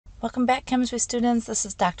Welcome back, chemistry students. This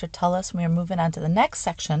is Dr. Tullis, and we are moving on to the next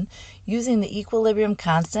section using the equilibrium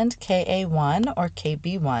constant Ka1 or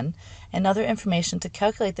Kb1 and other information to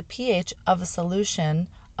calculate the pH of a solution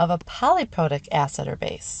of a polyprotic acid or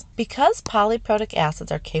base. Because polyprotic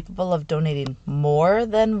acids are capable of donating more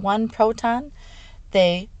than one proton,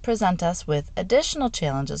 they present us with additional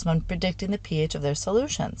challenges when predicting the pH of their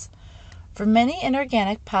solutions. For many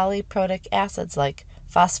inorganic polyprotic acids like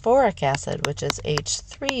phosphoric acid, which is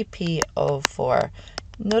H3PO4,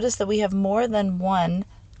 notice that we have more than one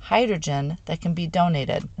hydrogen that can be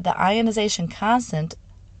donated. The ionization constant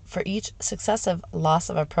for each successive loss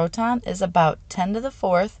of a proton is about 10 to the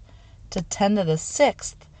 4th to 10 to the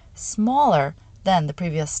 6th smaller than the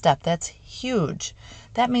previous step. That's huge.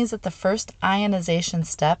 That means that the first ionization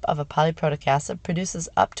step of a polyprotic acid produces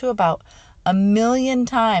up to about 1,000,000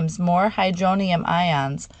 times more hydronium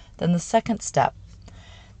ions than the second step.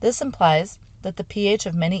 This implies that the pH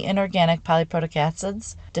of many inorganic polyprotic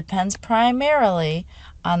acids depends primarily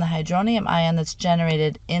on the hydronium ion that's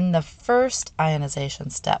generated in the first ionization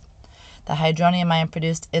step. The hydronium ion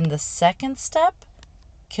produced in the second step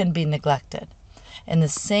can be neglected. And the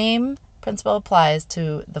same principle applies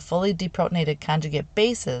to the fully deprotonated conjugate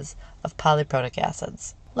bases of polyprotic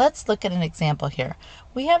acids. Let's look at an example here.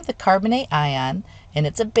 We have the carbonate ion, and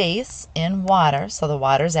it's a base in water, so the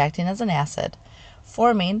water is acting as an acid,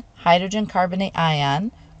 forming hydrogen carbonate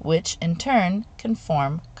ion, which in turn can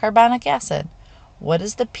form carbonic acid. What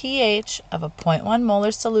is the pH of a 0.1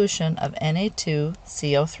 molar solution of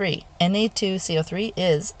Na2CO3? Na2CO3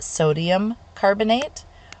 is sodium carbonate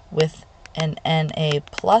with an Na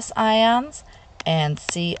plus ions and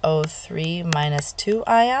CO3 minus 2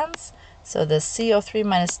 ions. So the CO3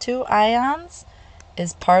 minus 2 ions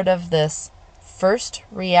is part of this first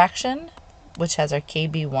reaction, which has our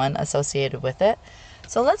Kb1 associated with it.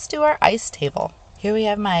 So let's do our ice table. Here we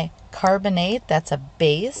have my carbonate, that's a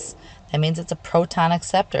base. That means it's a proton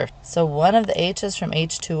acceptor. So one of the H's from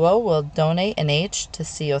H2O will donate an H to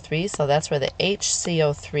CO3, so that's where the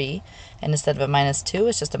HCO3, and instead of a minus 2,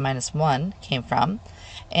 it's just a minus 1, came from.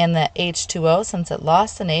 And the H2O, since it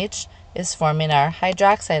lost an H, is forming our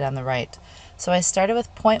hydroxide on the right. So I started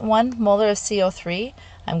with 0.1 molar of CO3.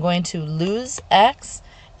 I'm going to lose X,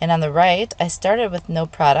 and on the right, I started with no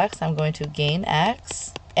products. I'm going to gain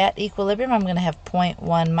X. At equilibrium, I'm going to have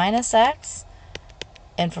 0.1 minus X.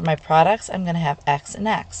 And for my products, I'm going to have X and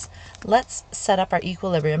X. Let's set up our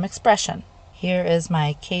equilibrium expression. Here is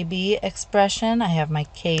my Kb expression. I have my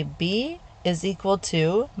Kb is equal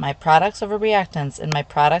to my products over reactants. And my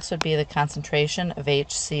products would be the concentration of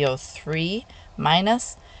HCO3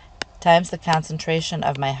 minus times the concentration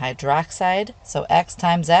of my hydroxide, so X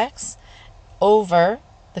times X, over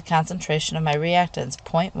the concentration of my reactants,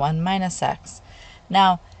 0.1 minus X.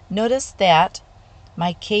 Now, notice that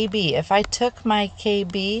my Kb, if I took my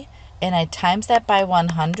Kb and I times that by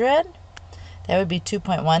 100, that would be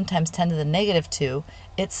 2.1 times 10 to the negative 2.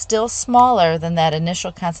 It's still smaller than that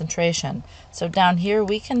initial concentration. So down here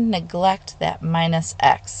we can neglect that minus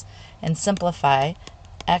X and simplify.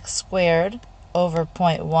 X squared over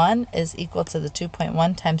 0.1 is equal to the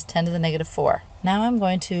 2.1 times 10 to the negative 4. Now I'm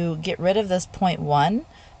going to get rid of this 0.1,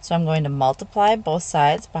 so I'm going to multiply both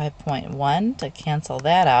sides by 0.1 to cancel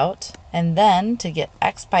that out. And then to get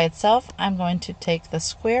X by itself, I'm going to take the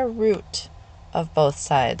square root of both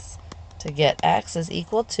sides to get X is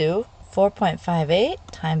equal to 4.58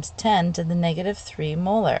 times 10 to the negative 3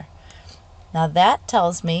 molar. Now that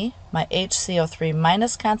tells me my HCO3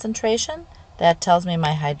 minus concentration. That tells me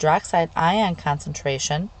my hydroxide ion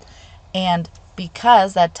concentration, and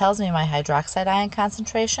because that tells me my hydroxide ion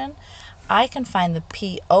concentration, I can find the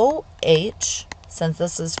POH, since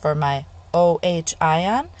this is for my OH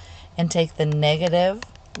ion, and take the negative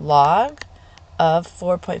log of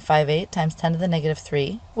 4.58 times 10 to the negative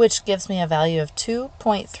 3, which gives me a value of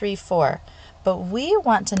 2.34. But we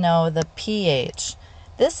want to know the pH.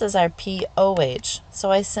 This is our POH,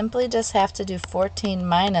 so I simply just have to do 14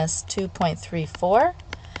 minus 2.34,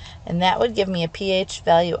 and that would give me a pH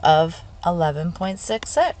value of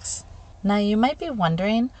 11.66. Now you might be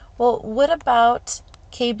wondering, well, what about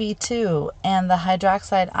Kb2 and the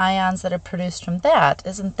hydroxide ions that are produced from that?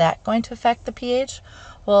 Isn't that going to affect the pH?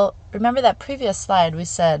 Well, remember that previous slide we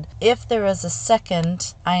said if there is a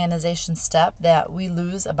second ionization step that we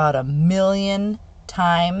lose about 1,000,000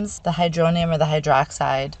 times the hydronium or the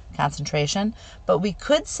hydroxide concentration, but we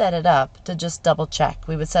could set it up to just double check.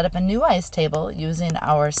 We would set up a new ice table using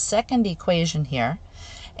our second equation here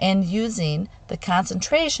and using the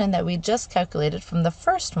concentration that we just calculated from the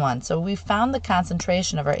first one. So we found the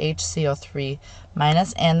concentration of our HCO3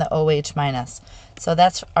 minus and the OH minus. So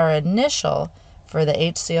that's our initial for the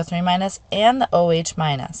HCO3 minus and the OH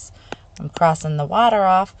minus. I'm crossing the water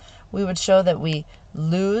off. We would show that we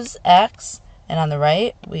lose X, and on the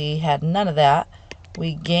right we had none of that.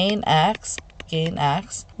 We gain X.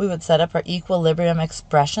 We would set up our equilibrium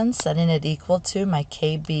expression, setting it equal to my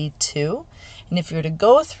KB2. And if you were to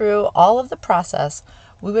go through all of the process,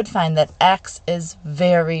 we would find that X is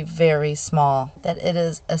very, very small, that it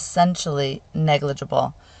is essentially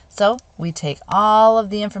negligible. So we take all of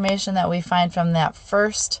the information that we find from that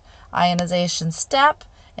first ionization step,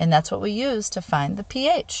 and that's what we use to find the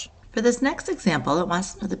pH. For this next example, it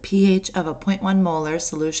wants to know the pH of a 0.1 molar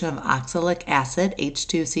solution of oxalic acid,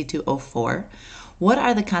 H2C2O4. What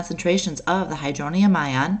are the concentrations of the hydronium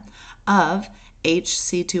ion, of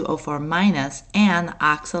HC2O4 minus, and the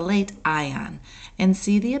oxalate ion? And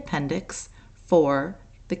see the appendix for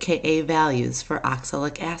the Ka values for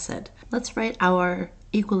oxalic acid. Let's write our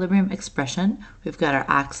equilibrium expression. We've got our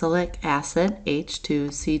oxalic acid,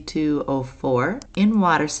 H2C2O4, in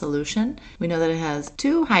water solution. We know that it has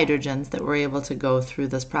 2 hydrogens that we're able to go through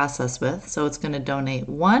this process with, so it's going to donate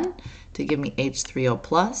 1 to give me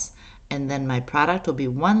H3O+, and then my product will be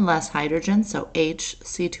 1 less hydrogen, so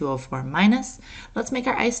HC2O4 minus. Let's make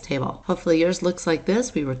our ice table. Hopefully yours looks like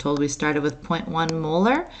this. We were told we started with 0.1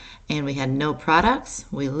 molar, and we had no products.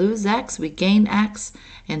 We lose X, we gain X,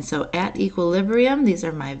 and so at equilibrium, these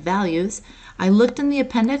are my values. I looked in the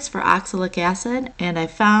appendix for oxalic acid, and I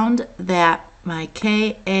found that my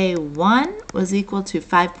Ka1 was equal to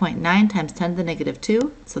 5.9 times 10 to the negative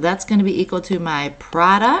 2. So that's going to be equal to my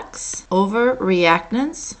products over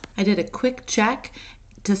reactants. I did a quick check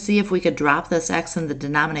to see if we could drop this X in the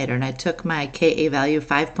denominator, and I took my Ka value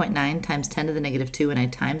 5.9 times 10 to the negative 2 and I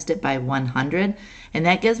times it by 100, and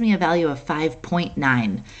that gives me a value of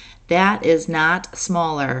 5.9. That is not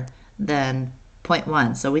smaller than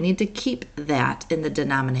 0.1, so we need to keep that in the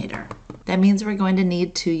denominator. That means we're going to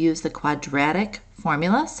need to use the quadratic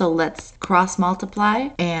formula, so let's cross multiply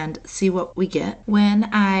and see what we get. When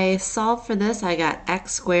I solved for this, I got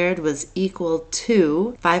x squared was equal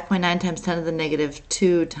to 5.9 times 10 to the negative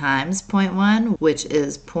 2 times 0.1, which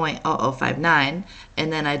is 0.0059,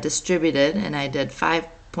 and then I distributed and I did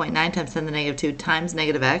 5.9 times 10 to the negative 2 times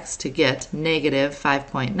negative x to get negative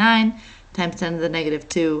 5.9 times 10 to the negative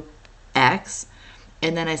 2 x,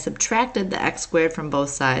 and then I subtracted the x squared from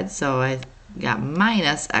both sides, so I got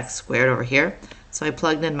minus x squared over here. So I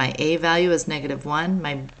plugged in my A value as negative 1,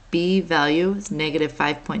 my B value is negative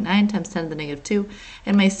 5.9 times 10 to the negative 2,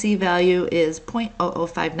 and my C value is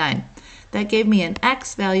 0.0059. That gave me an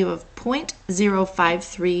X value of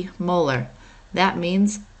 0.053 molar. That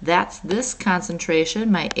means that's this concentration,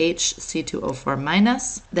 my HC2O4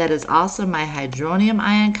 minus. That is also my hydronium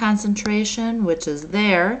ion concentration, which is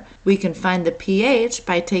there. We can find the pH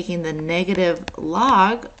by taking the negative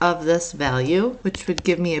log of this value, which would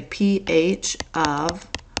give me a pH of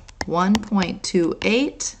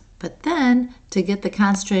 1.28. But then, to get the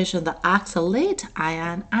concentration of the oxalate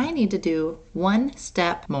ion, I need to do one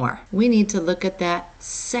step more. We need to look at that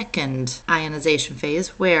second ionization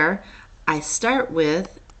phase where I start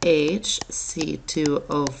with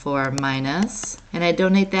HC2O4 minus, and I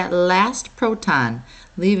donate that last proton,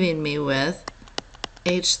 leaving me with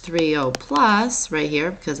H3O plus right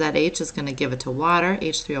here, because that H is going to give it to water,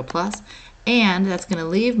 H3O plus, and that's going to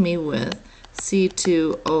leave me with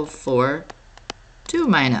C2O4 2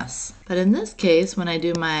 minus. But in this case, when I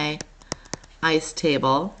do my ice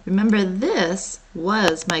table, remember this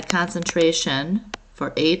was my concentration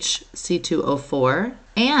for HC2O4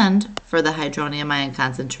 and for the hydronium ion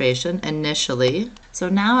concentration initially. So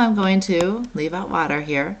now I'm going to leave out water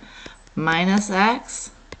here, minus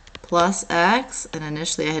X plus X, and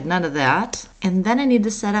initially I had none of that. And then I need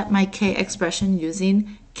to set up my K expression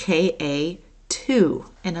using Ka2.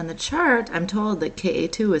 And on the chart, I'm told that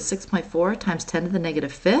Ka2 is 6.4 times 10 to the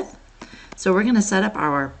negative 5th. So we're going to set up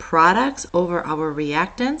our products over our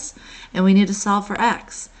reactants, and we need to solve for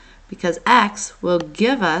X, because X will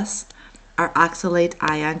give us our oxalate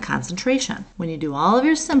ion concentration. When you do all of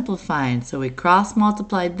your simplifying, so we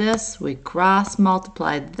cross-multiplied this, we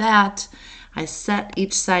cross-multiplied that, I set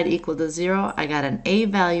each side equal to 0, I got an A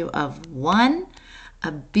value of 1,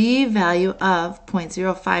 a B value of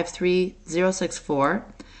 0.053064,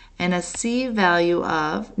 and a C value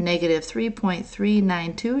of negative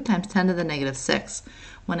 3.392 times 10 to the negative 6.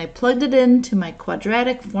 When I plugged it into my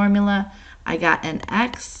quadratic formula, I got an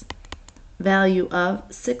X value of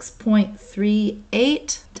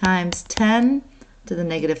 6.38 times 10 to the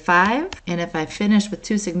negative 5. And if I finish with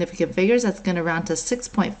two significant figures, that's going to round to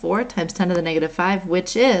 6.4 times 10 to the negative 5,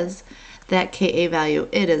 which is that Ka value.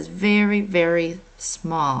 It is very, very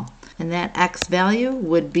small. and that X value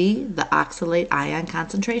would be the oxalate ion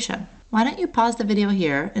concentration. Why don't you pause the video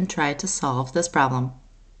here and try to solve this problem?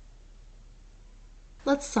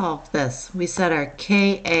 Let's solve this. We said our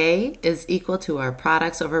Ka is equal to our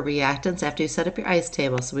products over reactants after you set up your ice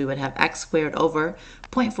table. So we would have x squared over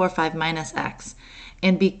 0.45 minus x.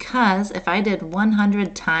 And because if I did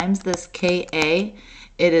 100 times this Ka,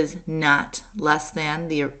 it is not less than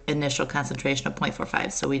the initial concentration of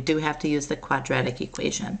 0.45. So we do have to use the quadratic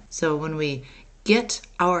equation. So when we get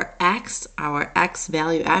our x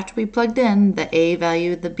value after we plugged in the a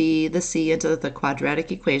value, the b, the c into the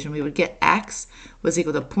quadratic equation, we would get x was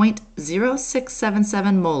equal to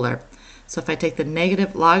 0.0677 molar. So if I take the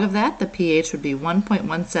negative log of that, the pH would be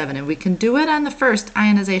 1.17. And we can do it on the first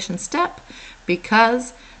ionization step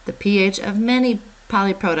because the pH of many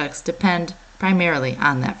polyproducts depend primarily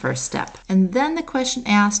on that first step. And then the question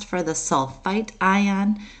asked for the sulfite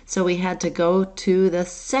ion, so we had to go to the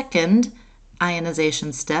second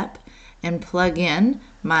ionization step and plug in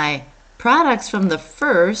my products from the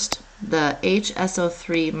first, the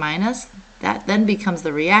HSO3 minus, that then becomes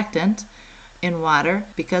the reactant in water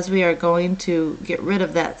because we are going to get rid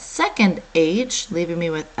of that second H, leaving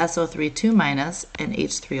me with SO3 minus and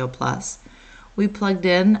H3O plus. We plugged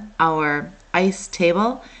in our ice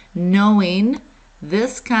table knowing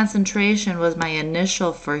this concentration was my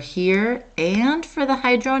initial for here and for the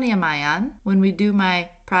hydronium ion. When we do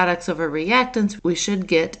my products over reactants, we should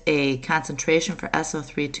get a concentration for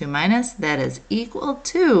SO3 minus that is equal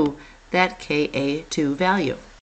to that Ka2 value.